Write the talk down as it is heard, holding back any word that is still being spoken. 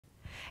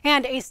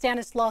And a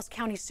Stanislaus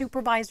County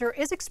supervisor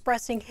is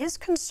expressing his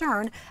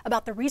concern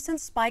about the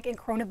recent spike in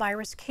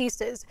coronavirus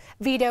cases.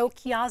 Vito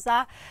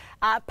Chiazza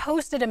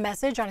posted a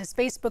message on his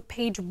Facebook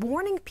page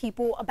warning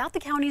people about the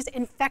county's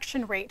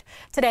infection rate.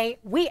 Today,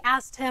 we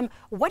asked him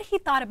what he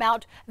thought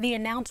about the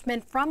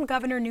announcement from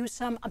Governor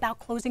Newsom about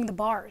closing the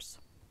bars.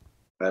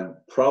 I'm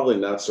probably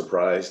not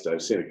surprised.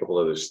 I've seen a couple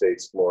other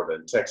states, Florida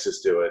and Texas,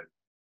 do it.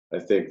 I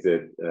think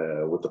that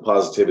with the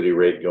positivity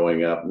rate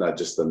going up, not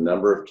just the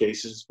number of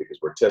cases, because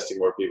we're testing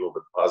more people,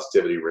 but the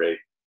positivity rate,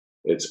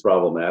 it's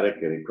problematic,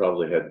 and he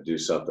probably had to do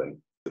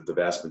something. That the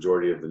vast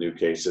majority of the new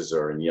cases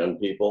are in young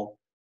people,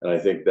 and I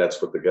think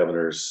that's what the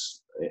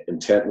governor's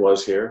intent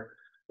was here.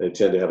 They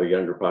tend to have a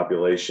younger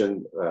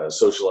population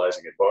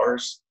socializing at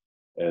bars,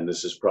 and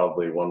this is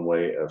probably one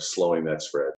way of slowing that spread.